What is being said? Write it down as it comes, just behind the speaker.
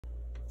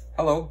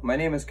Hello, my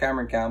name is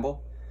Cameron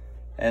Campbell,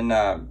 and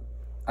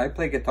I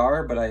play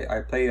guitar, but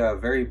I play a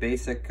very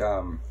basic,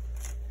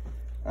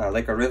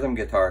 like a rhythm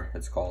guitar,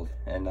 it's called.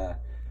 And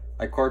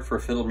I chord for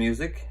fiddle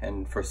music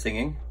and for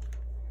singing.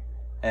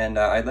 And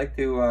I'd like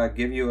to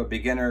give you a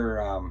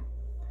beginner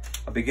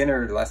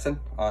lesson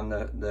on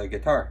the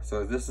guitar.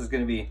 So this is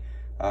going to be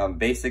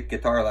basic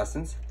guitar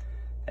lessons.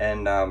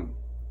 And I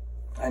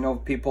know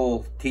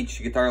people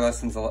teach guitar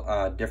lessons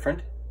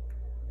different,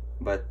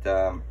 but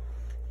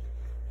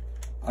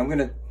I'm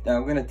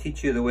gonna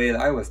teach you the way that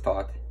I was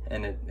taught,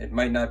 and it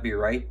might not be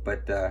right,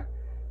 but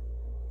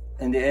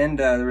in the end,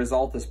 the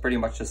result is pretty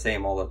much the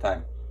same all the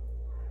time.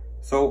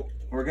 So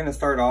we're gonna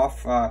start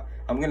off.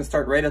 I'm gonna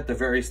start right at the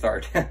very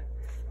start.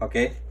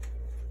 Okay.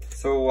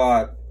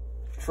 So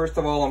first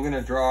of all, I'm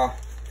gonna draw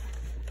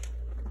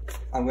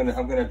a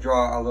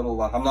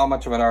little. I'm not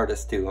much of an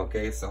artist too.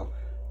 Okay, so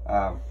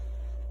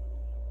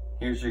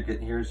here's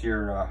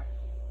your.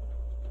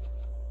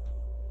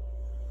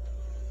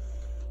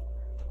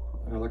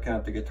 We're looking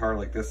at the guitar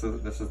like this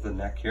is the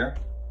neck here.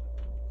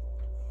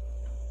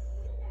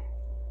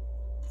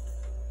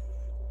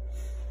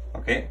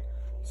 Okay,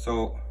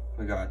 so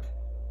we got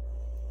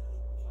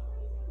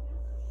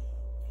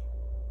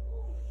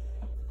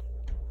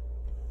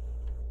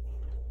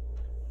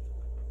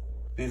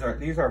these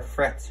are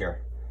frets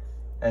here,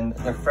 and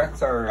the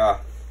frets are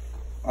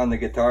on the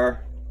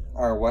guitar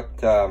are what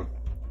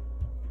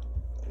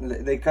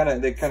they kind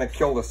of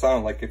kill the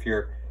sound. Like if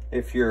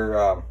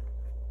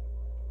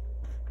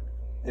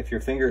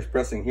your finger is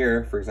pressing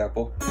here, for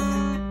example,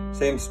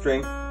 same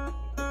string,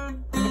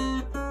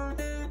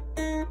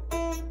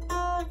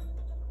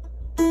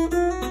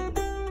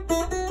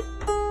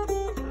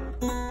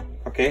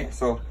 okay,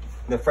 so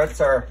the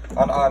frets are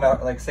on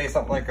a, like say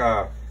something like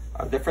a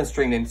different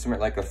stringed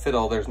instrument like a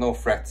fiddle, there's no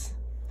frets,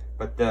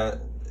 but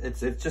it's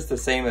just the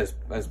same as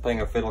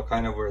playing a fiddle,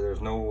 kind of, where there's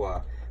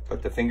no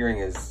but the fingering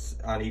is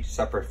on each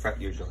separate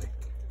fret usually.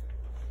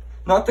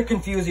 Not to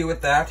confuse you with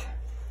that,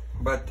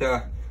 but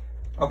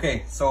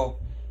okay, so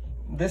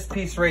this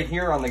piece right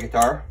here on the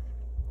guitar,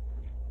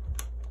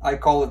 I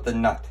call it the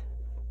nut.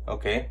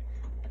 Okay,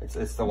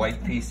 it's the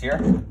white piece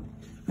here.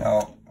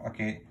 Now,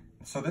 okay,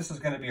 so this is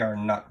going to be our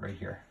nut right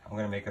here. I'm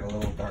going to make it a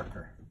little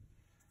darker.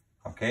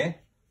 Okay,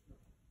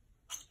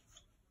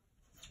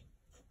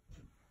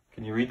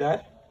 can you read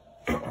that?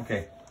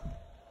 Okay,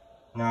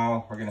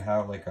 now we're going to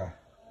have like a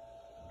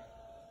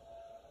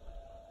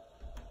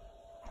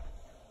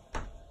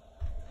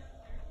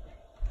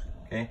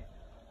okay.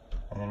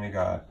 And then we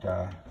got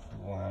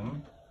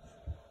 1,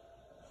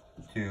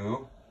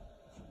 2,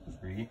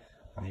 3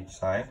 on each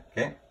side,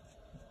 okay?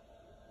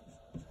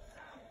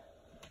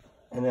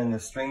 And then the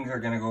strings are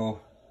gonna go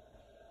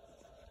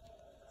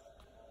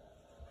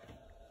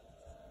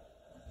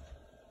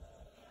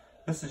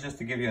this is just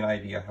to give you an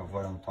idea of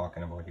what I'm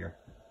talking about here.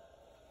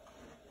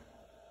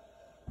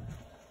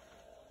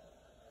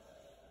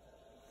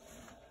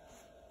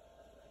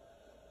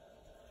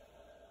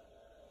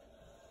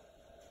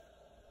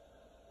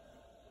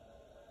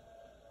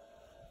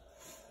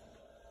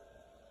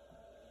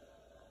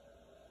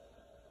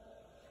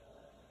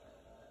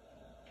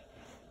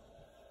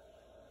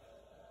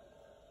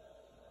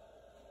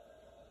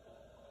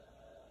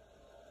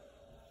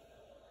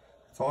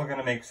 It's all going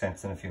to make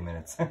sense in a few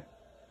minutes.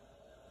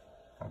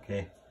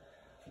 Okay,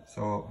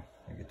 so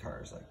the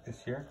guitar is like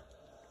this here.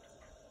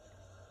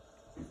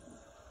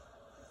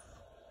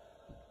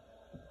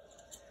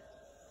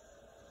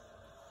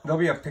 There'll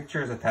be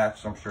pictures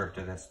attached, I'm sure,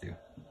 to this too.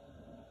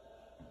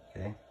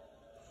 Okay.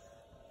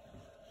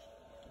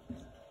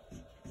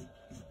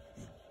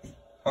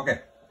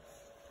 Okay.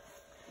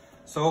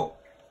 So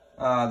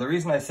the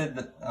reason I said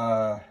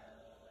that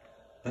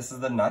this is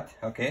the nut,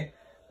 okay?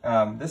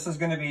 This is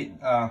going to be,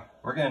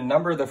 we're going to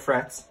number the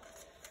frets.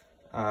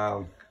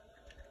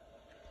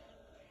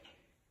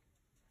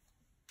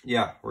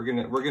 Yeah, we're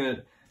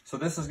gonna, so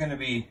this is going to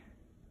be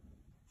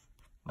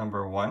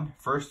number 1,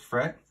 first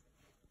fret,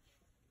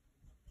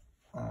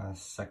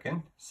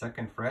 second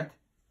fret,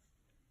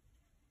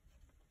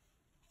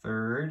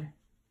 third,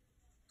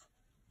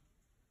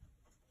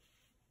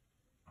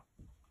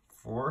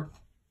 fourth,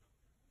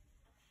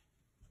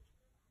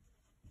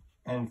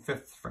 and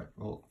 5th fret,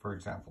 well, for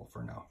example,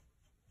 for now.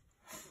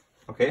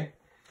 Okay,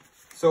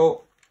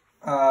 so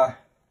the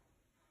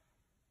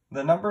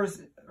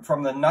numbers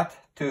from the nut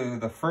to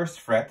the first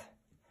fret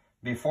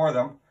before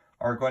them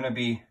are going to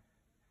be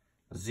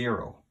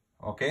 0.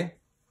 Okay,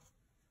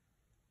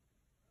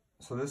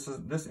 so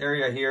this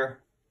area here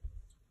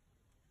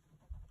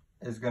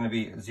is going to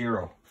be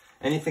 0.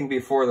 Anything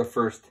before the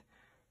first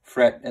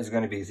fret is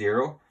going to be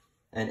 0,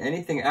 and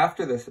anything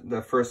after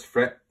the first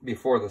fret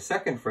before the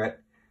second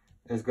fret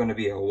is going to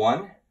be a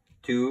 1,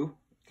 2,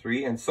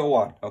 3, and so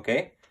on.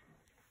 Okay.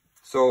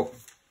 So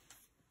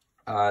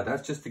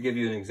that's just to give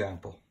you an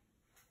example.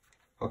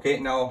 Okay,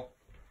 now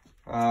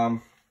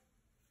I'm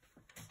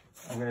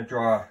going to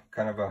draw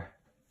kind of a,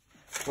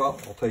 well,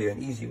 I'll tell you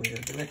an easy way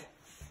to do it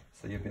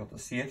so you'll be able to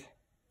see it.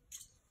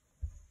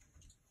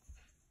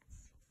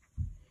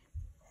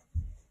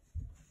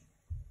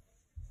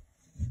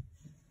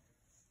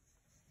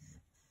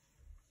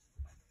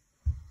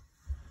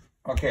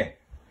 Okay,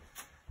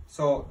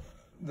 so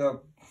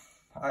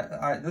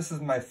this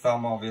is my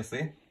thumb,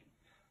 obviously.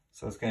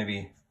 So it's going to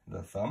be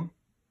the thumb.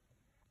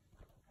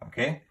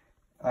 Okay,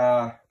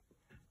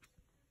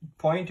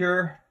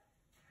 pointer.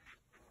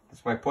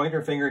 It's my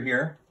pointer finger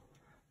here.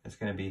 It's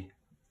going to be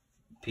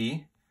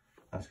P.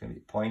 That's going to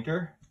be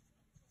pointer.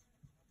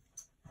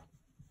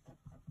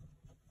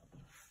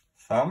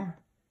 Thumb.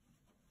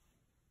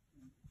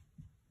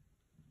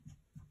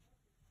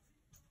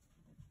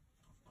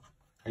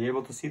 Are you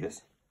able to see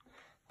this?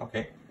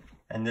 Okay.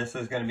 And this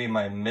is going to be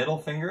my middle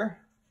finger.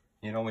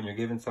 You know, when you're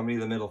giving somebody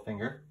the middle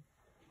finger.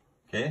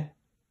 Okay.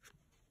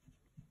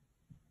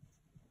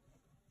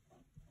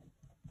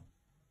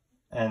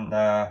 And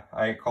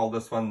I call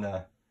this one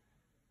the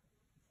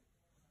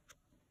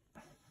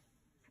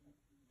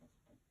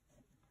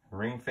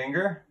ring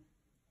finger.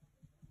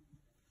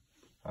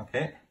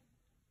 Okay.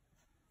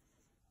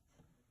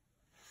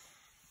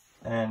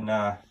 And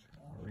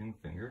ring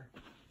finger.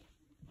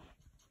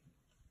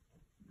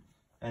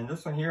 And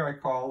this one here I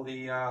call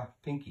the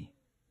pinky.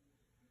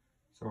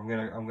 So I'm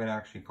gonna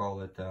actually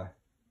call it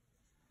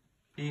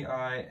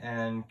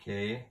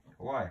P-I-N-K-Y.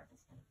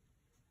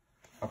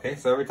 Okay,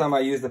 so every time I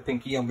use the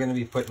pinky, I'm gonna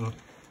be putting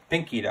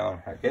pinky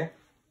down. Okay.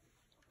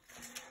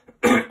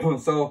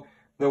 So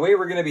the way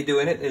we're gonna be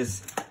doing it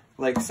is,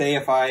 like, say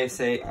if I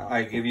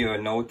give you a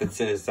note that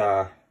says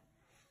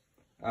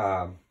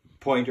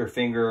pointer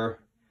finger,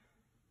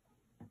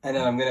 and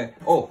then I'm gonna,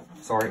 oh,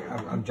 sorry,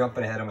 I'm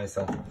jumping ahead of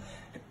myself.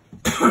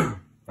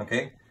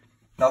 Okay,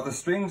 now the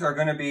strings are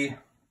gonna be,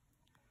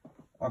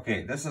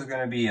 okay, this is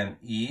gonna be an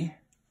E.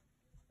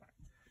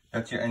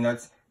 That's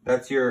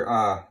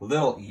your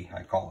little E,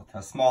 I call it,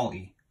 a small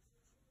E.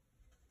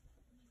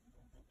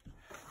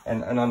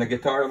 And on the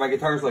guitar, my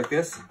guitar is like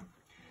this.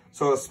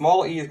 So a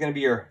small E is gonna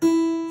be your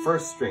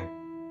first string.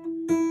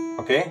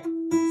 Okay,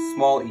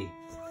 small E.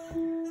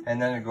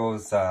 And then it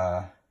goes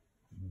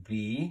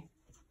B.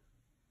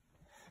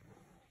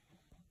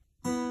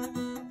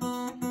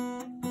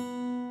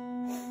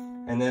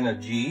 And then a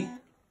G.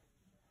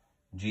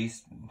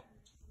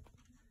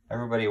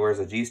 Everybody wears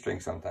a G string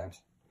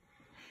sometimes.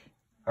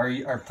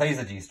 Or plays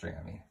a G string,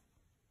 I mean.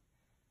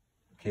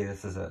 Okay,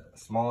 this is a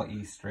small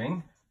E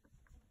string.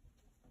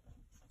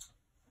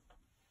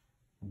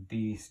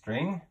 B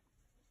string.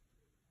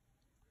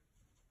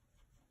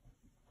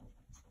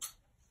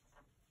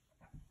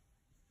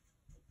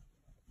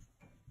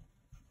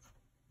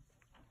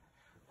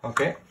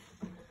 Okay.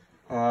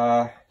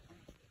 Then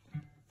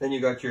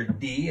you got your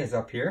D is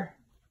up here.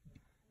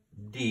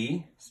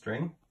 D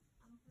string.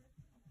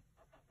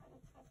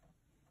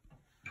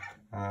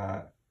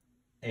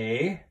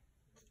 A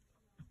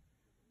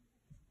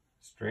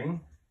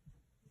string.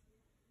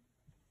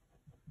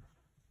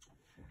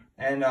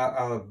 And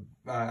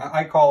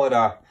I call it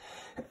a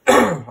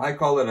I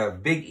call it a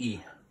big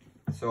E.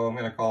 So I'm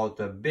going to call it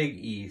the big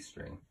E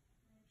string.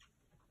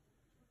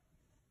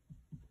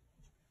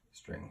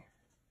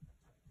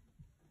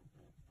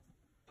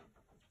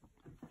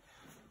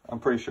 I'm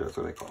pretty sure that's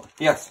what they call it.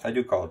 Yes, I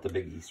do call it the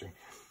big E string.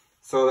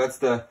 So that's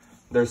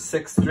there's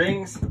 6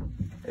 strings.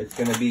 It's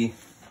going to be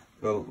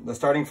the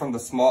starting from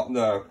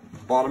the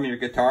bottom of your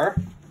guitar.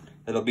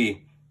 It'll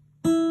be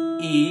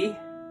E,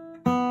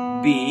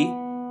 B,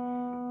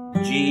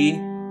 G,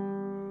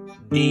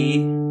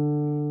 D,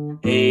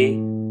 A,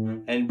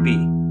 and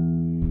B.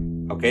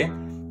 Okay.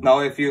 Now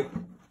if you're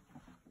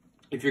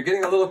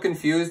getting a little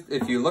confused,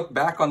 if you look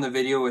back on the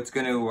video, it's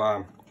going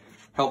to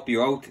help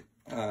you out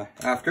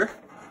after.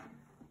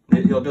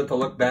 You'll be able to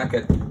look back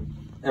at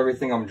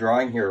everything I'm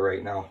drawing here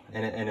right now,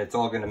 and it's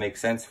all going to make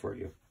sense for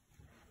you.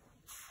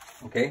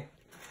 Okay.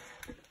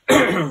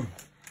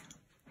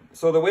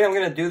 So the way I'm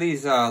going to do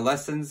these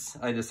lessons,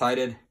 I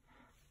decided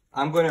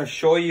I'm going to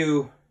show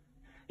you,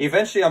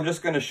 eventually I'm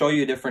just going to show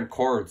you different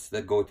chords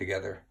that go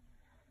together.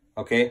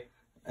 Okay.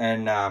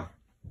 And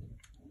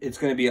it's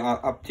going to be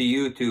up to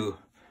you to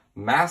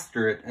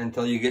master it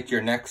until you get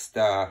your next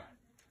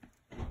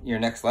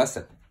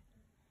lesson.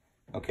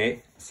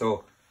 Okay.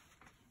 So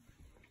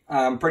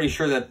I'm pretty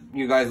sure that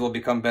you guys will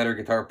become better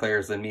guitar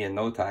players than me in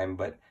no time,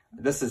 but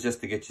this is just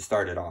to get you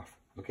started off.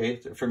 Okay,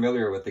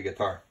 familiar with the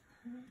guitar.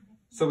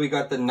 So we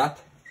got the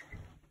nut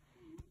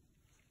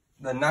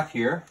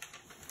here,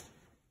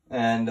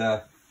 and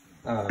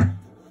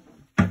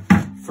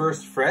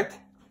first fret,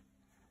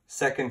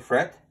 second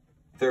fret,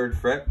 third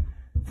fret,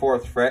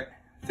 fourth fret,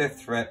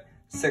 fifth fret,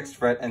 sixth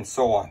fret, and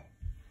so on.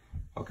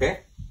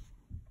 Okay,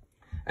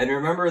 and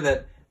remember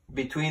that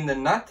between the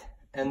nut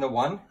and the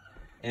 1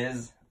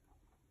 is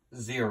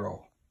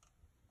 0.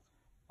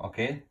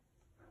 Okay,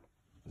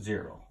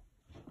 0.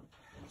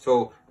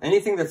 So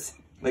anything that's,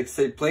 like,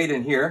 say, played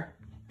in here,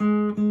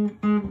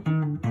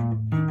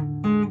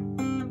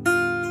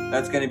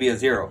 that's going to be a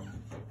 0.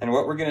 And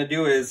what we're going to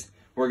do is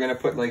we're going to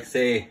put, like,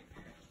 say,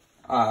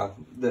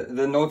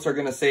 the notes are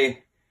going to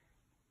say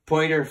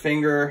pointer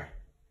finger,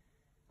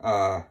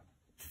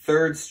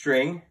 3rd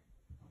string.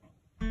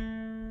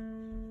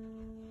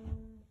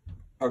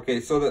 Okay,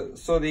 so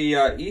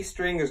the E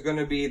string is going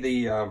to be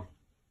the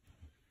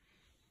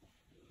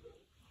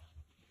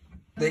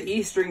the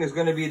E string is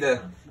going to be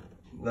the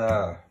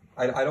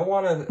I don't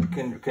want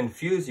to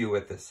confuse you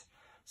with this.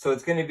 So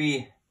it's going to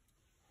be,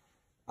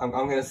 I'm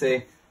going to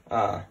say,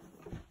 I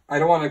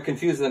don't want to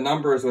confuse the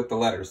numbers with the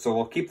letters. So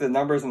we'll keep the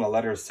numbers and the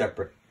letters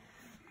separate.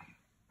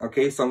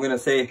 Okay, so I'm going to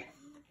say,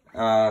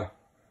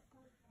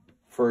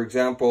 for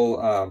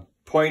example,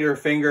 pointer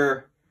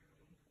finger,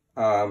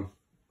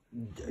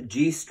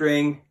 G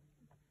string,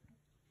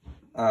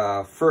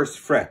 first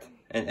fret.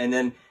 And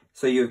then,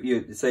 so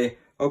you say,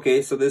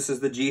 okay, so this is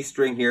the G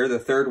string here, the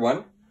third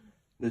one.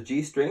 The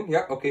G string,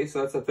 yeah, okay, so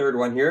that's the third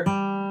one here.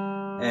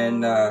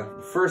 And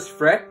first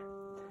fret,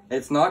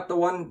 it's not the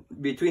one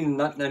between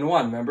nut and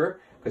one, remember?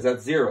 Because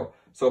that's 0.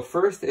 So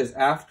first is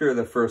after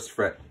the first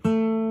fret.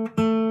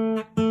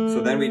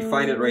 So then we'd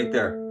find it right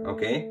there,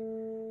 okay?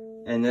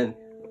 And then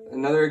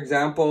another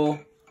example,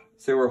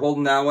 so we're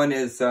holding that one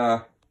is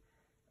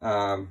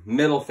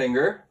middle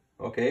finger,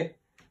 okay?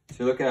 So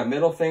you're looking at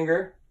middle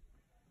finger.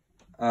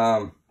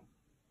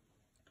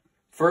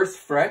 First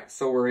fret,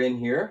 so we're in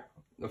here,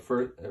 the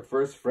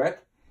first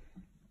fret,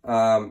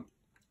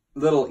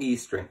 little E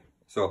string,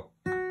 so,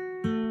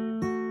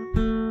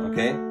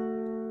 okay.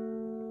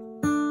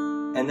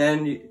 And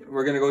then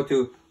we're gonna go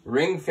to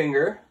ring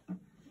finger.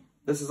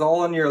 This is all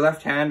on your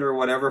left hand or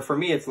whatever. For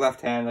me, it's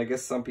left hand. I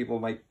guess some people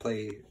might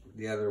play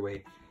the other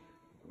way.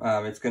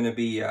 It's gonna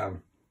be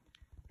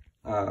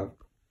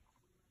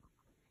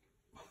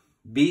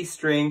B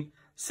string,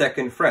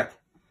 second fret,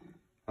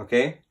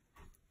 okay?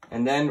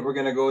 And then we're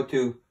gonna go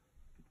to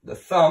the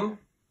thumb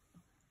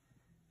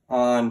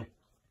on,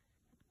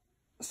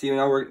 see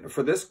now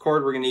for this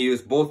chord, we're gonna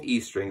use both E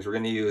strings. We're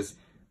gonna use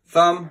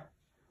thumb,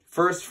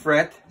 first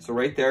fret, so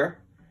right there,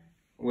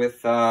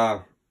 with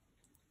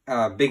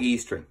big E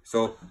string.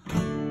 So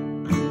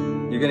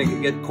you're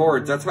gonna get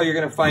chords. That's how you're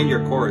gonna find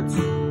your chords.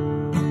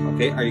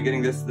 Okay, are you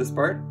getting this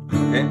part?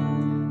 Okay,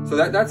 so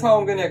that's how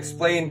I'm gonna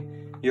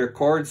explain your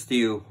chords to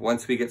you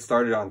once we get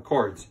started on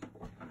chords.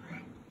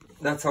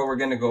 That's how we're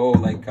gonna go.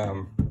 Like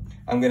I'm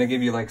gonna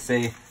give you, like,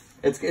 say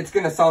it's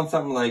gonna sound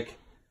something like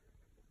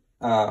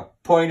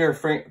pointer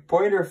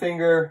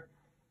finger,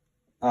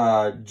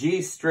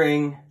 G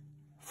string,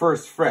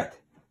 first fret.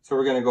 So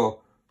we're gonna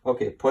go,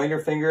 okay, pointer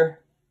finger,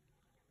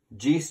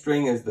 G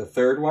string is the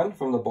third one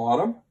from the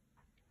bottom,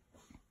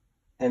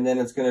 and then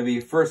it's gonna be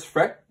first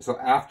fret, so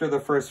after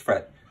the first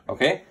fret.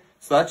 Okay,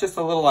 so that's just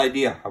a little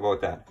idea about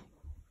that.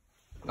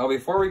 Now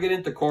before we get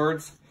into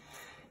chords,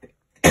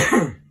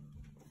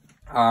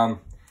 a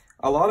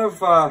lot of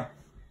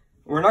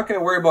we're not going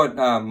to worry about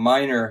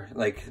minor,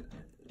 like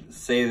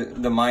say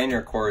the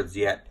minor chords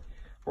yet.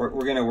 We're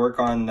going to work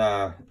on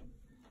the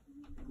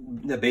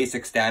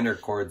basic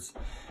standard chords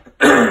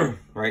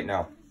right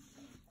now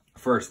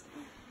first.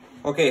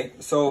 Okay,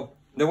 so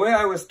the way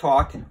I was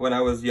taught when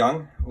I was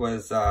young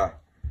was a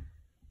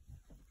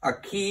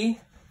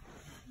key.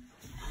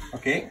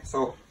 Okay,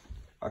 so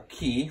a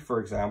key, for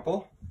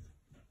example,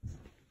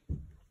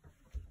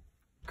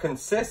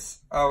 consists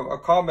of a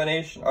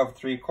combination of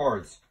 3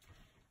 chords.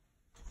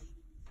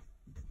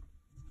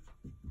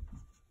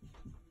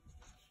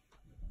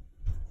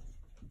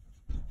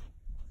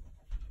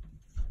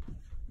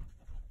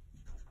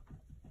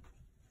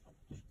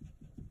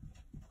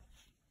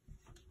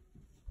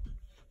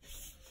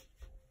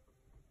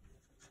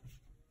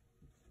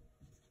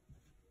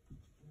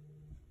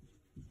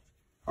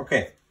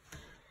 Okay,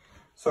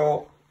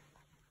 so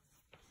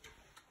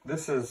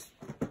this is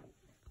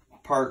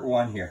part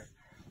 1 here.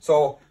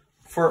 So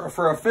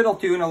for a fiddle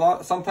tune,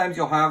 sometimes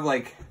you'll have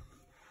like,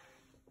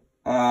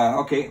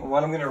 okay,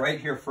 what I'm gonna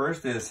write here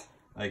first is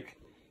like,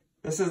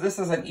 this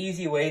is an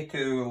easy way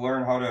to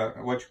learn how to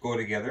which go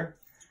together.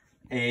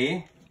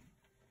 A,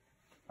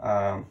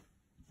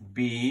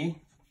 B,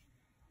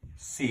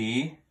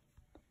 C,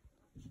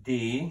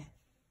 D,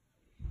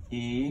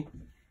 E,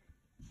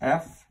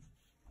 F,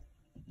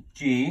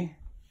 G,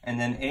 and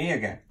then A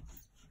again.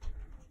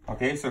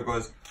 Okay, so it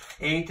goes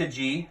A to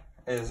G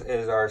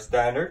is our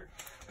standard.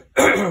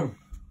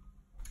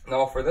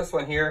 Now for this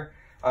one here,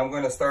 I'm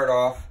going to start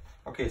off,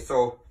 okay,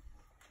 so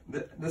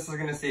this is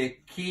going to say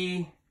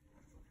key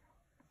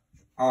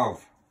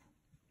of.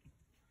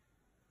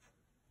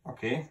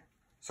 Okay,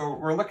 so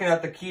we're looking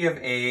at the key of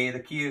A, the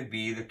key of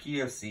B, the key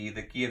of C,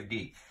 the key of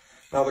D.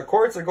 Now the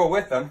chords that go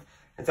with them,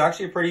 it's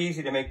actually pretty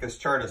easy to make this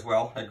chart as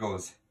well. It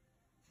goes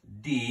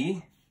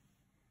D,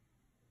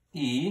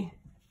 E,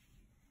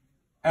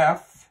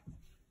 F,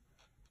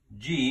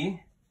 G,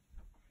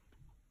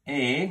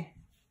 A,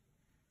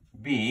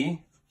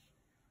 B,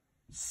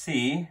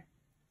 C,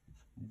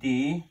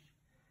 D,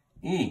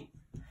 E.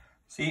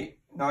 See,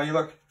 now you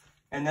look,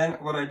 and then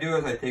what I do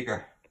is I take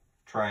a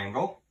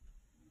triangle.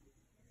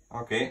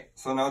 Okay,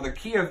 so now the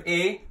key of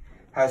A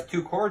has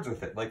 2 chords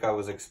with it, like I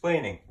was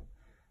explaining.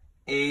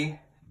 A,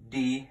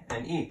 D,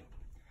 and E.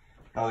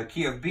 Now the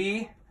key of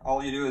B,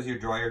 all you do is you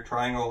draw your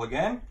triangle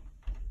again.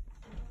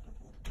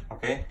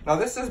 Okay, now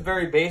this is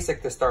very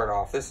basic to start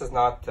off. This is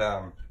not,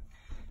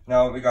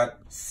 now we got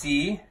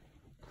C,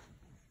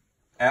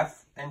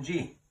 F, and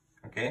G.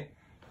 Okay,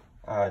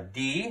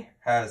 D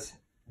has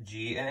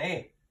G and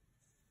A.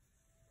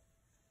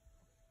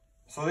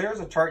 So there's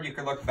a chart you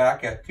could look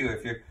back at too.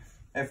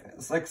 If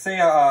it's like, say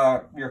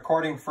you're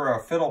chording for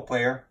a fiddle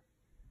player.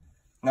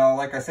 Now,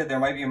 like I said, there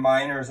might be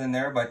minors in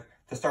there, but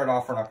to start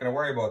off, we're not going to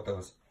worry about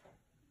those.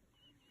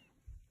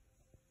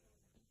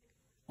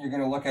 You're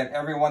going to look at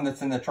every one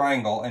that's in the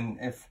triangle, and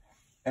if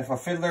a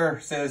fiddler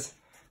says,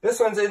 this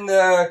one's in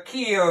the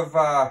key of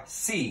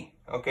C,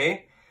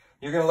 okay?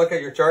 You're going to look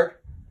at your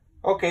chart.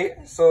 Okay,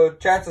 so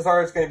chances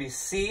are it's going to be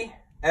C,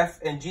 F,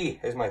 and G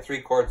is my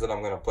 3 chords that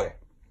I'm going to play.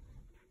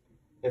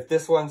 If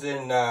this one's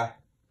in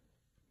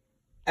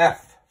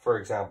F, for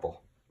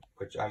example,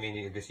 which I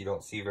mean, I guess you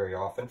don't see very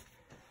often,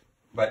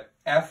 but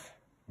F,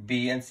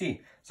 B, and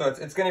C. So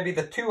it's going to be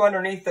the 2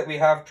 underneath that we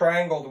have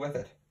triangled with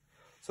it.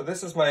 So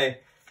this is my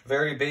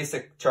very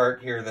basic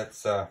chart here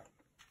that's,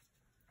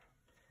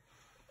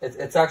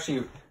 it's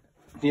actually,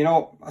 you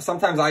know,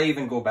 sometimes I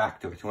even go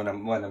back to it when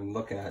I'm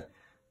looking at it.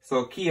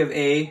 So key of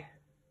A,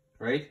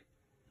 right,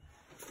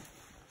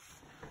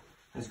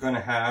 is going to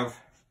have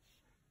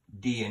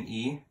D and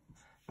E.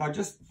 Now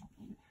this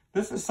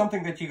is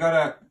something that you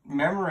gotta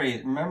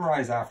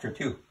memorize after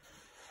too.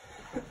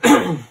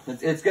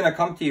 It's gonna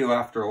come to you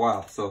after a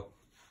while. So,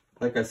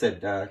 like I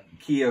said,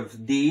 key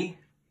of D,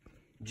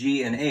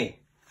 G, and A.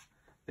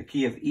 The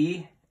key of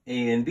E,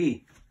 A, and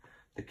B.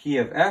 The key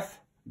of F,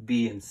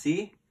 B, and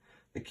C.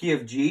 The key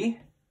of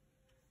G,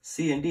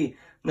 C, and D.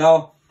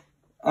 Now,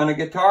 on a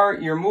guitar,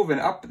 you're moving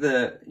up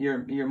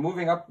you're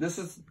moving up. This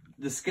is,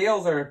 the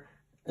scales are,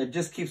 it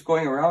just keeps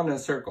going around in a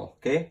circle,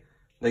 okay?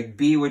 Like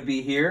B would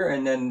be here,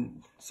 and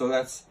then, so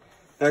that's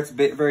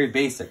very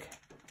basic.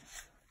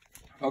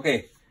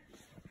 Okay,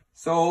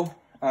 so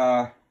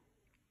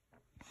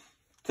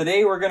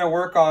today we're going to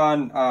work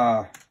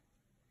on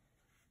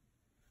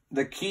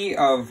the key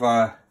of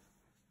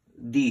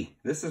D.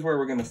 This is where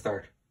we're going to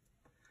start.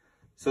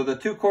 So the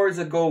 2 chords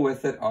that go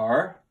with it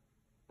are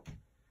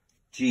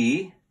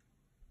G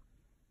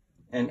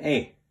and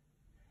A.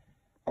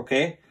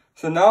 Okay,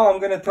 so now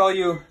I'm going to tell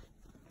you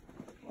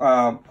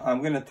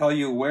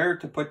where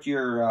to put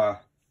your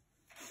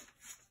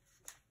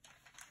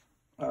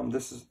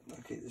this is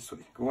okay, this way.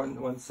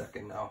 One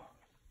second now.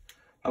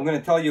 I'm going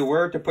to tell you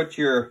where to put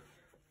your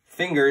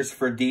fingers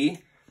for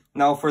D.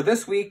 Now for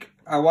this week,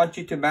 I want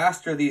you to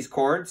master these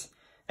chords,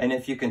 and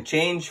if you can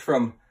change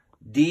from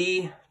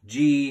D,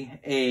 G,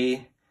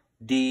 A,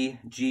 D,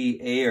 G,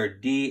 A, or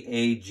D,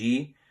 A,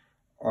 G,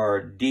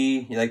 or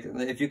D, like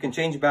if you can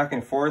change back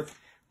and forth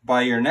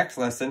by your next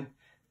lesson,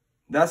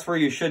 that's where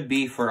you should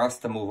be for us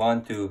to move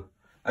on to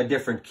a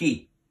different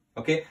key.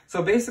 Okay,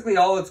 so basically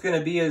all it's going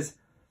to be is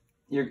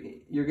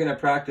you're going to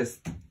practice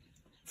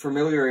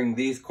familiarizing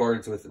these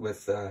chords with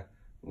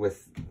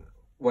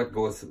what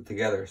goes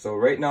together. So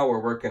right now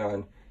we're working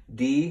on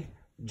D,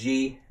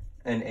 G,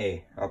 and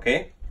A.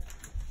 Okay,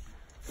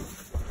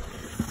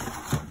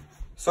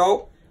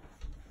 so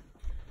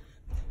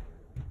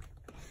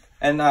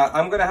and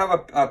I'm going to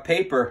have a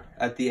paper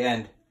at the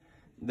end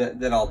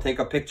that I'll take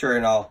a picture,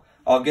 and I'll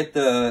get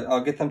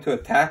them to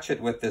attach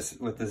it with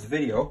this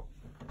video.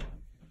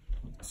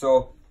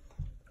 So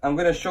I'm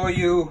going to show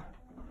you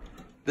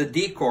the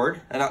D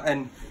chord, and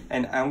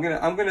I'm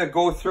gonna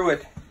go through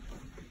it.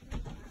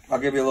 I'll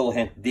give you a little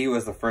hint. D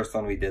was the first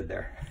one we did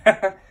there.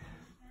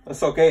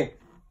 That's okay.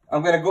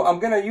 I'm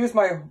gonna use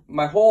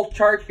my whole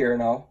chart here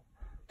now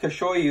to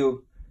show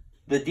you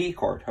the D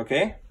chord.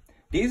 Okay,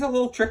 D is a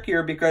little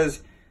trickier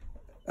because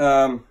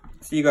so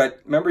you got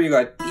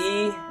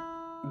E,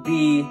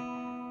 B,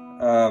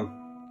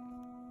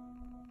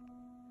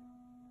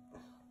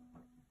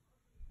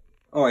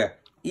 oh yeah,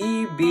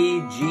 E,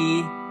 B,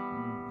 G,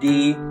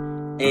 D,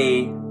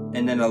 A,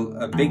 and then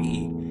a big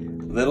E,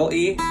 little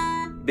E,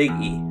 big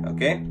E.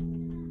 Okay.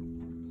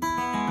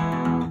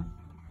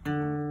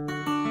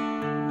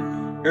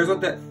 Here's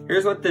what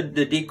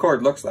the D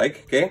chord looks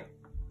like. Okay.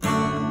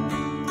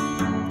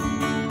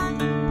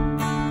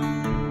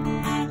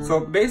 So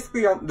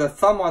basically, the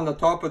thumb on the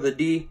top of the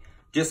D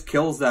just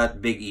kills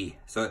that big E.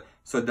 So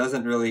it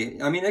doesn't really.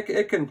 I mean,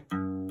 it can.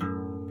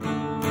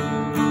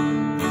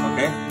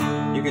 Okay.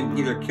 You can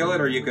either kill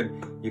it or you could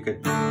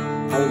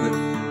hold it.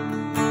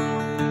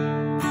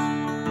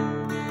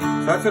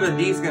 So that's what a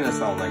D is gonna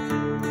sound like.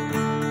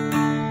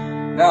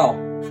 Now,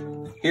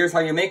 here's how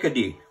you make a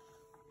D.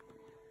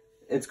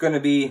 It's gonna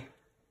be.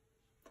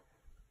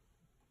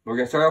 We're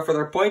gonna start off with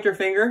our pointer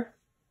finger,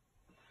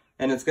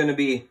 and it's gonna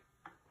be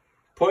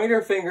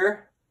pointer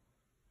finger,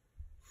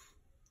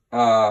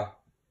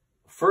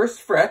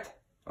 first fret.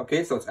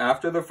 Okay, so it's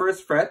after the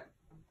first fret.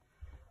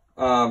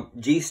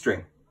 G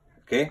string.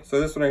 Okay,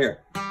 so this one right here.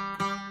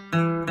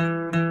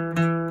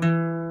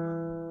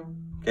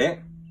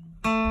 Okay.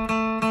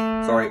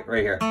 Sorry,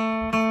 right here.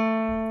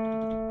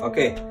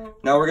 Okay,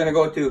 now we're gonna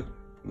go to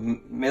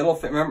middle.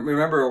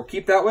 Remember, we'll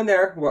keep that one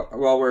there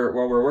while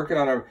we're working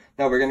on our.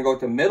 Now we're gonna go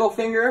to middle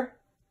finger.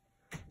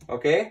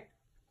 Okay.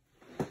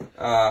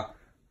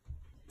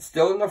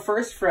 Still in the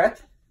first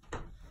fret,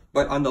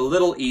 but on the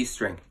little E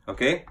string.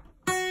 Okay.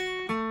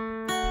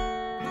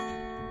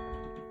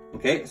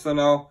 Okay. So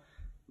now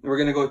we're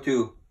gonna go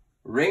to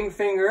ring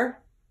finger,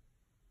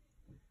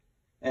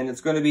 and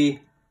it's going to be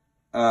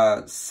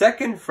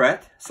second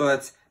fret, so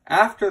it's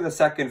after the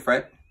second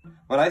fret.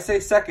 When I say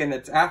second,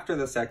 it's after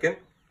the second,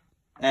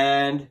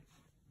 and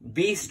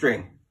B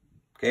string.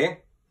 Okay,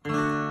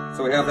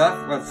 so we have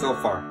that one so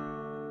far.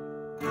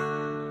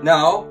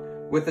 Now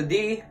with the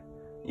D,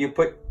 you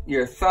put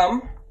your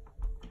thumb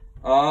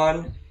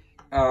on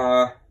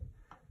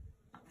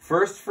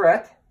first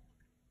fret,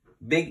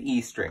 big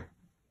E string.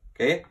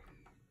 Okay,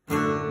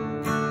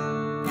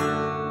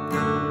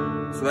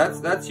 so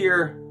that's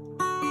your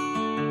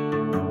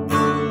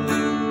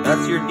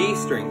D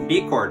string,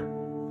 D chord.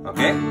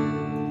 Okay,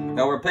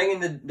 now we're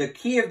playing in the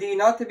key of D,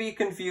 not to be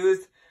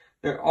confused.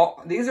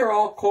 These are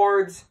all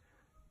chords,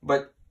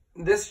 but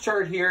this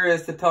chart here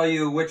is to tell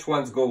you which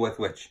ones go with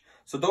which.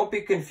 So don't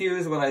be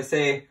confused when I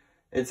say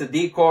it's a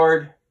D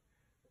chord.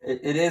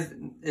 It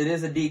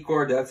is a D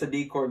chord. That's a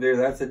D chord there.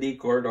 That's a D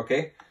chord.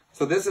 Okay,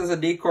 so this is a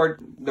D chord,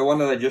 the one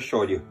that I just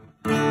showed you.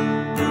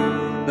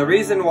 The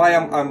reason why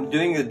I'm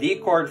doing the D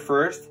chord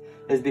first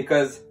is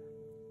because,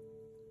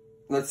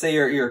 let's say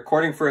you're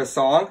chording for a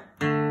song,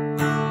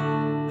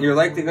 you're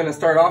likely going to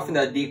start off in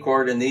that D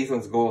chord, and these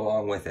ones go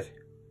along with it.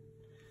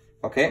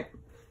 Okay,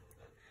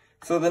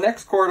 so the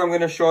next chord I'm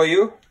going to show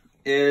you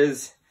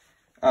is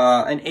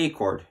an A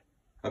chord.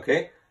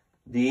 Okay,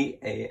 D,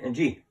 A, and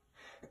G.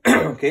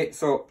 Okay,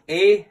 so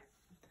A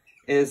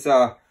is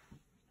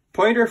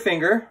pointer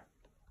finger,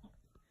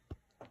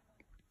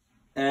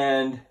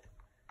 and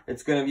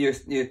it's going to be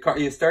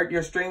you start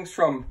your strings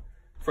from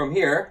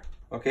here.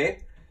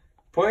 Okay,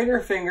 pointer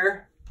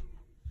finger,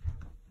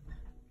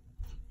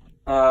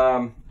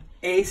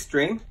 A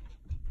string.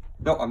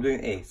 No, I'm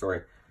doing A.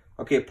 Sorry.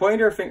 Okay,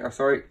 pointer finger.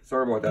 Sorry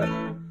about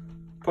that.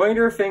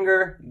 Pointer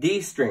finger,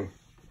 D string.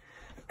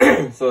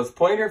 So it's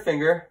pointer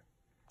finger.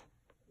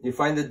 You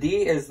find the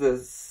D is the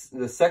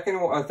second,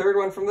 third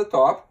one from the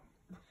top,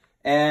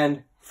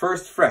 and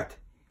first fret.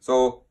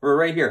 So we're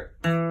right here.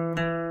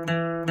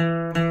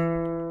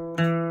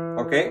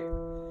 Okay.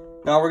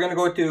 Now we're gonna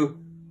go to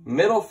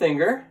middle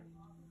finger,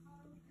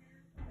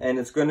 and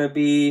it's gonna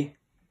be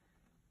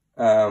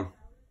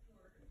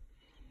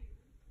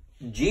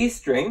G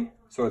string.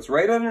 So it's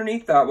right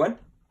underneath that one,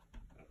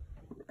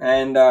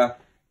 and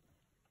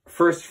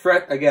first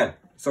fret again.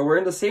 So we're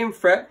in the same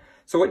fret.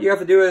 So what you have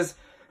to do is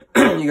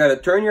you got to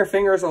turn your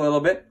fingers a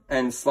little bit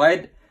and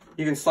slide.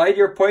 You can slide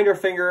your pointer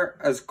finger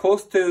as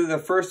close to the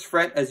first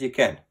fret as you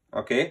can.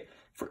 Okay,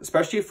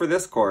 especially for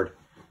this chord,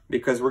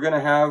 because we're gonna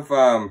have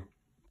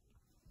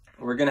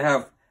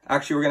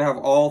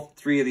all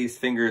three of these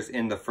fingers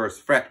in the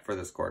first fret for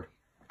this chord.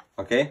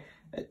 Okay,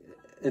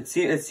 it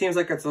seems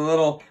like it's a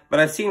little, but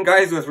I've seen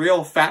guys with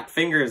real fat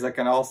fingers that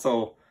can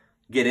also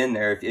get in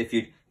there if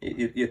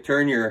you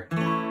turn your.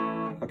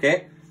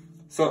 Okay,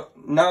 so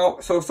now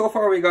so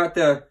far we got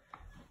the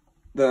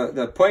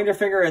pointer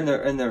finger and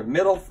the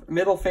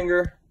middle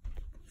finger,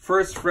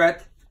 first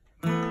fret.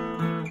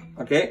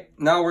 Okay,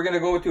 now we're gonna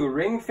go to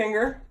ring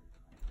finger,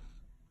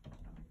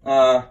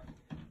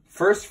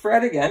 first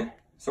fret again.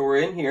 So we're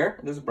in here,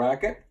 this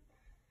bracket,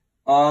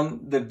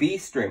 on the B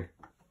string.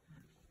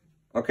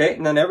 Okay,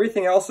 and then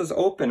everything else is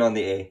open on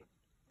the A.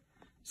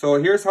 So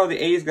here's how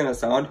the A is gonna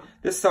sound.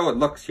 This is how it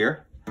looks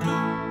here.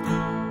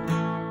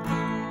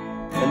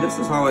 And this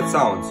is how it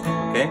sounds,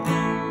 okay?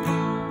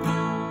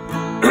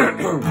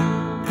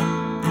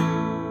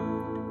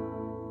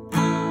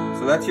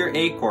 So that's your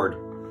A chord,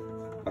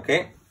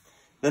 okay?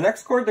 The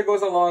next chord that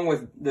goes along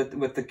with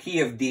the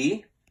key of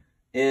D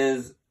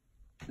is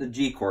the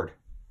G chord.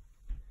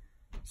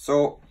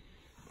 So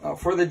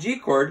for the G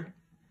chord,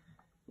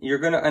 you're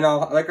gonna, and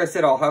like I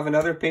said, I'll have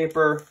another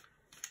paper.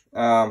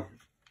 I'll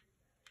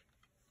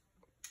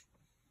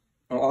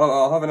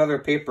have another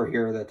paper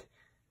here that,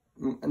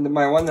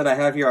 my one that I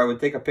have here, I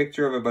would take a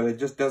picture of it, but it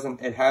just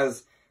doesn't, it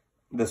has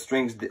the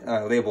strings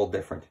labeled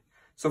different.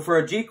 So for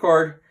a G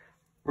chord,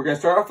 we're going to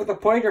start off with the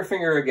pointer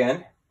finger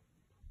again,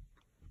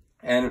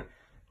 and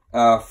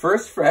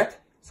first fret,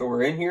 so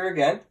we're in here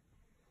again,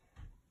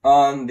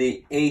 on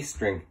the A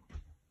string.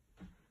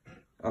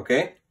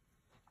 Okay,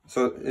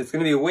 so it's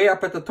going to be way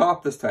up at the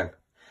top this time.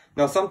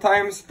 Now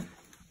sometimes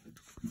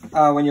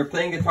when you're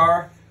playing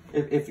guitar,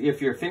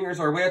 if your fingers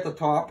are way at the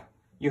top,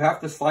 you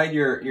have to slide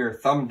your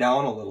thumb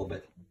down a little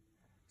bit.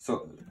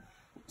 So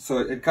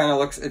it kind of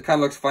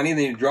looks funny.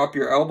 Then you drop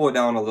your elbow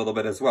down a little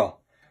bit as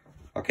well.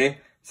 Okay,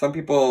 some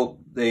people,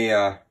 they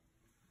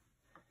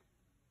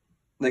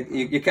like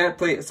you can't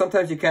play.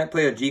 Sometimes you can't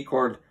play a G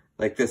chord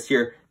like this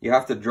here. You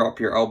have to drop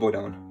your elbow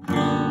down.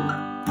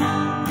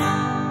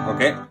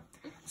 Okay,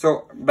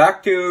 so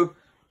back to,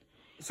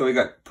 so we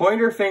got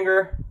pointer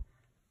finger,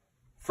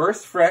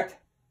 first fret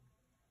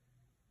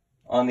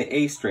on the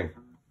A string,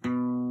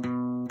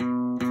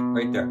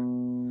 right there.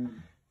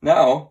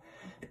 Now,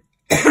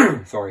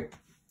 sorry,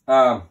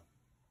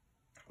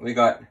 we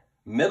got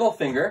middle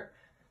finger.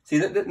 See,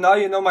 now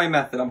you know my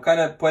method. I'm kind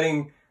of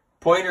putting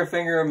pointer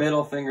finger,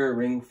 middle finger,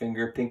 ring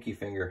finger, pinky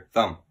finger,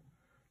 thumb.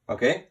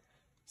 Okay,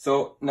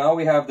 so now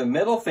we have the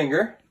middle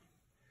finger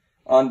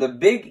on the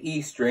big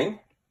E string,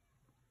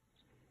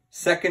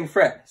 second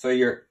fret. So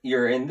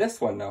you're in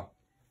this one now.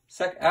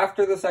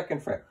 after the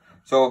second fret.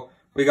 So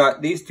we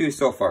got these two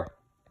so far.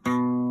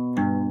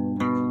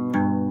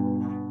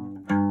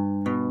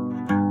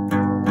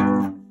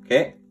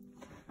 Okay.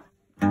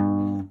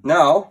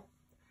 Now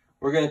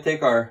we're going to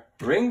take our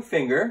ring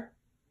finger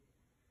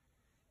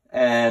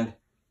and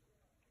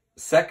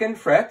second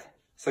fret.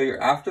 So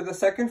you're after the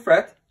second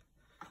fret.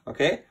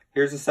 Okay,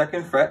 here's the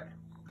second fret.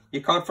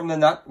 You count from the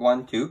nut,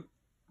 1, 2.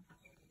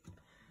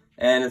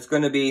 And it's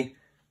going to be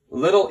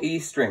little E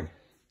string.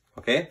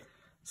 Okay,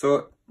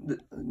 so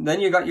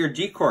then you got your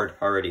G chord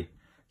already.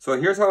 So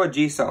here's how a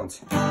G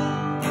sounds.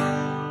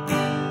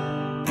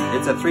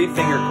 It's a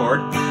 3-finger chord.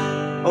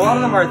 A lot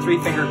of them are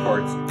 3-finger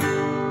chords.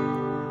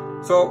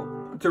 So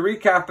to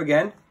recap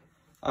again,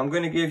 I'm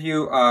going to give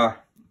you,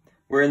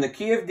 we're in the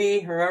key of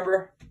D,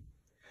 remember?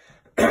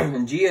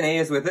 And G and A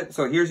is with it.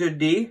 So here's your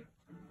D.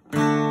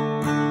 Then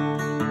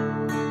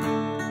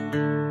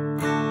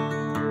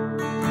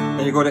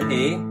you go to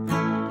A.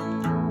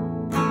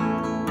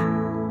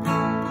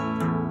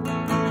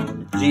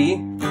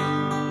 G.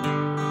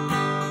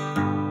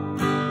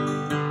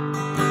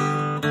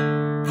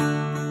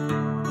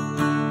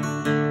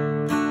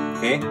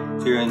 Okay,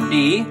 so you're in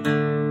D.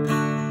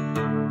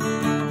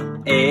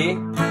 A,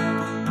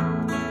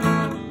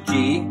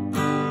 G,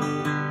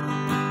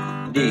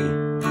 D.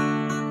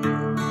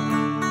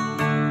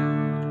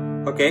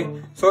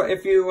 Okay, so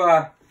if you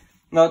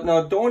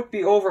now don't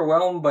be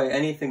overwhelmed by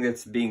anything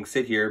that's being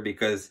said here,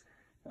 because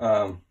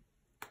all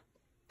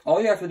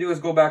you have to do is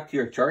go back to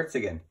your charts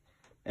again,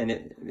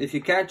 and if you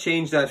can't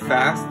change that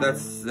fast,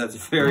 that's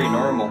very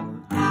normal.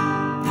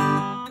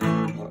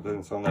 Well, it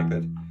doesn't sound like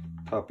that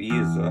top E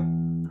is.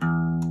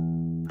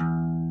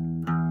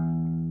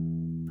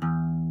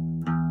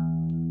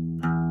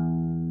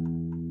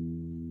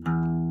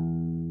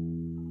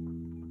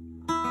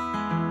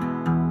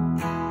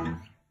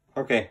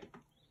 Okay,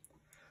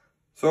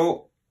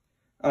 so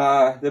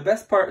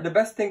the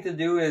best thing to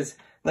do is,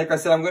 like I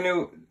said, I'm going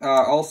to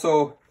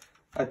also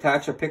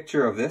attach a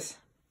picture of this.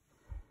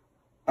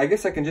 I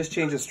guess I can just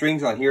change the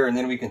strings on here and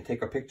then we can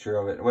take a picture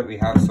of it, what we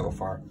have so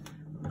far.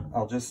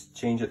 I'll just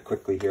change it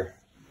quickly here.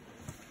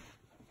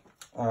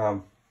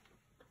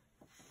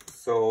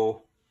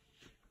 So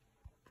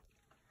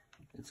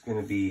it's going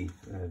to be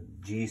a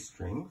G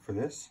string for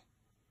this.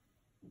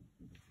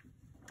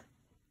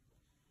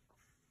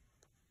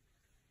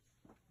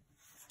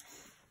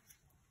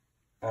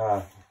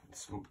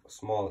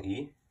 Small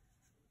E.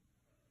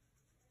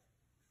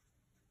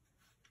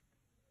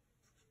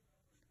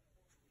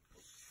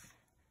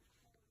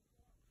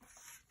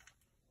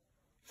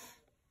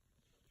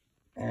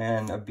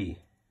 And a B.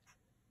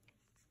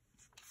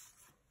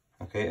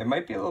 Okay, it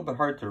might be a little bit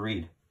hard to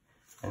read.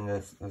 And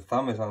the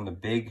thumb is on the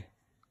big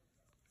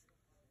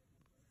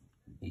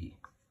E.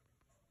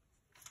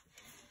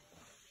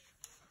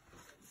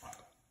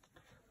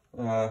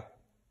 1,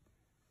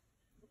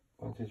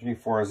 2, 3,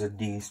 4 is a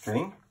D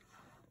string.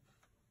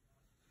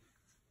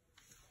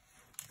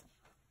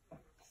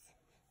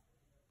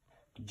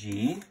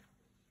 G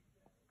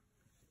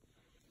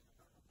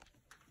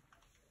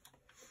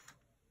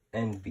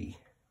and B.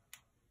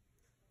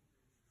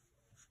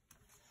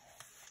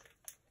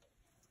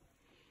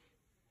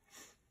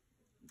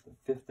 The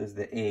fifth is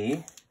the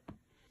A.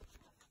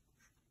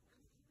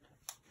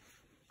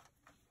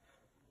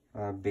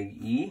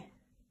 Big E.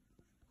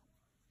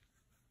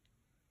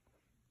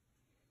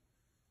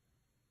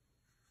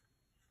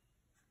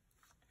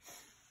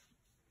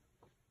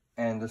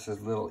 And this is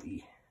little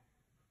E.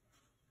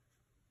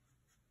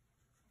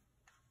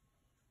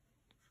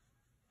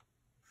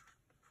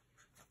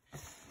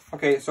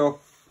 Okay, so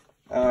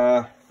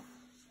I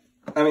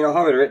mean, I'll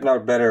have it written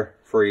out better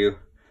for you,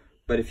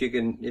 but if you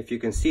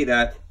can see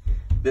that,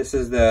 this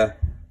is the,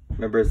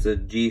 remember, it's a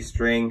G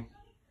string.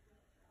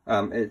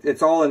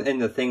 It's all in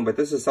the thing, but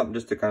this is something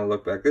just to kind of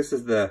look back. This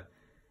is the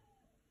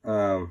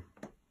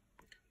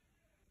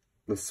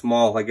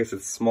small, I guess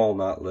it's small,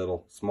 not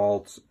little,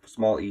 small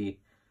E.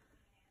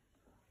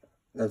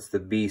 That's the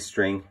B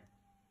string,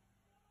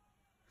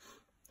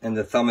 and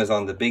the thumb is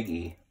on the big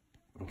E.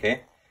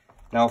 Okay,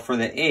 now for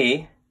the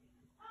A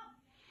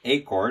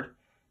chord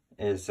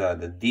is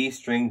the D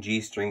string, G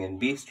string, and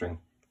B string.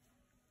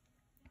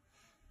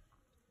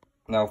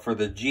 Now for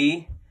the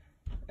G,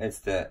 it's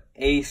the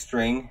A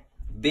string,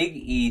 big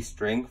E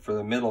string for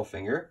the middle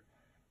finger,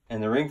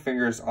 and the ring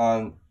finger is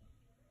on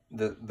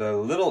the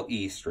little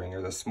E string,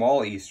 or the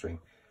small E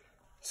string.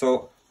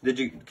 So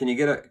can you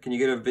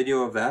get a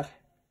video of that?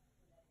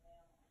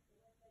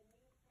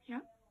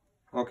 Yeah.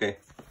 Okay.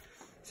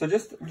 So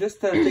just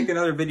take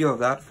another video of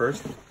that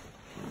first.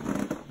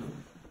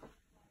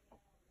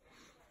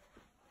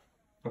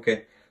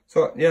 Okay,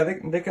 so yeah,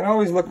 they can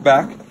always look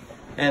back,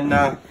 and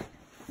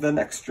the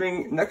next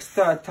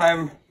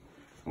time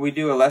we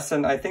do a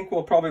lesson, I think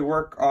we'll probably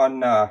work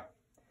on,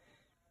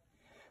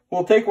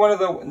 we'll take one of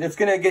it's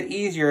going to get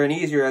easier and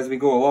easier as we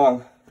go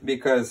along,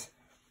 because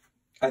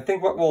I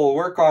think what we'll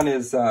work on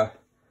is the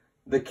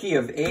key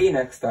of A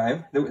next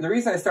time. The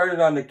reason I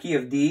started on the key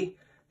of D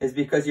is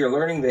because you're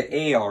learning the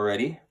A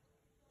already,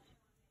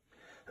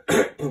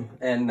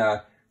 and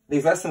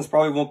these lessons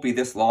probably won't be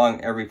this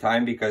long every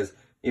time, because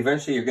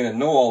eventually you're going to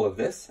know all of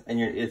this and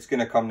it's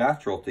going to come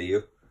natural to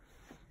you.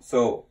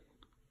 So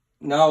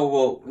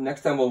now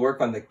next time we'll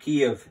work on the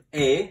key of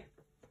A,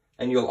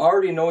 and you'll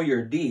already know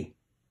your D.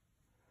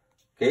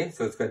 Okay,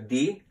 so it's got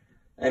D,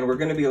 and we're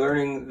going to be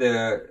learning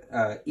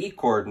the E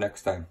chord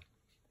next time.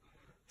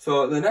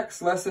 So the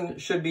next lesson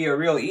should be a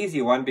real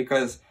easy one,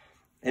 because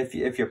if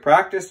you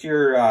practice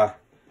your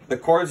the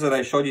chords that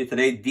I showed you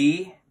today,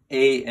 D,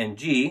 A, and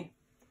G,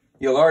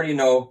 you'll already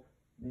know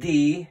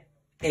D,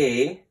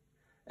 A,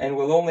 and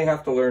we'll only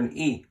have to learn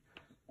E,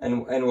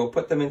 and we'll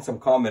put them in some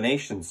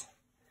combinations.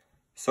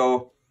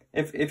 So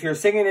if you're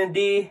singing in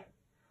D,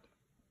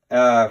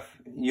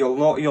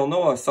 you'll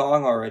know a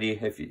song already.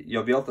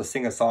 You'll be able to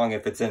sing a song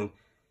if it's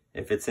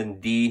in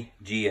D,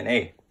 G, and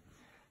A.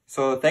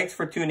 So thanks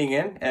for tuning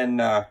in,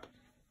 and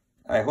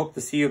I hope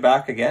to see you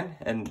back again.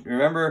 And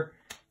remember,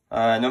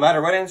 no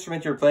matter what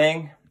instrument you're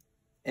playing,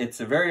 it's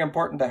very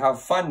important to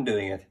have fun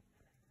doing it.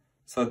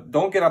 So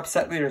don't get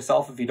upset with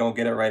yourself if you don't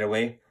get it right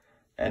away.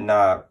 And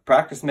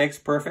practice makes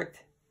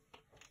perfect.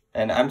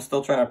 And I'm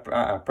still trying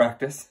to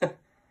practice.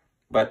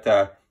 But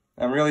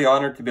I'm really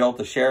honored to be able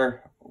to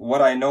share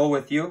what I know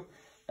with you.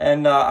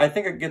 And I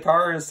think a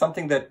guitar is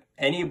something that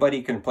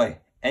anybody can play.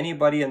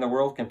 Anybody in the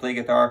world can play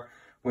guitar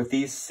with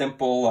these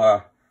simple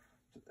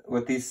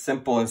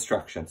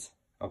instructions.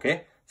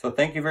 Okay? So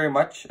thank you very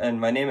much.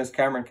 And my name is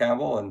Cameron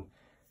Campbell, and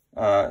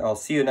I'll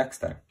see you next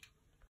time.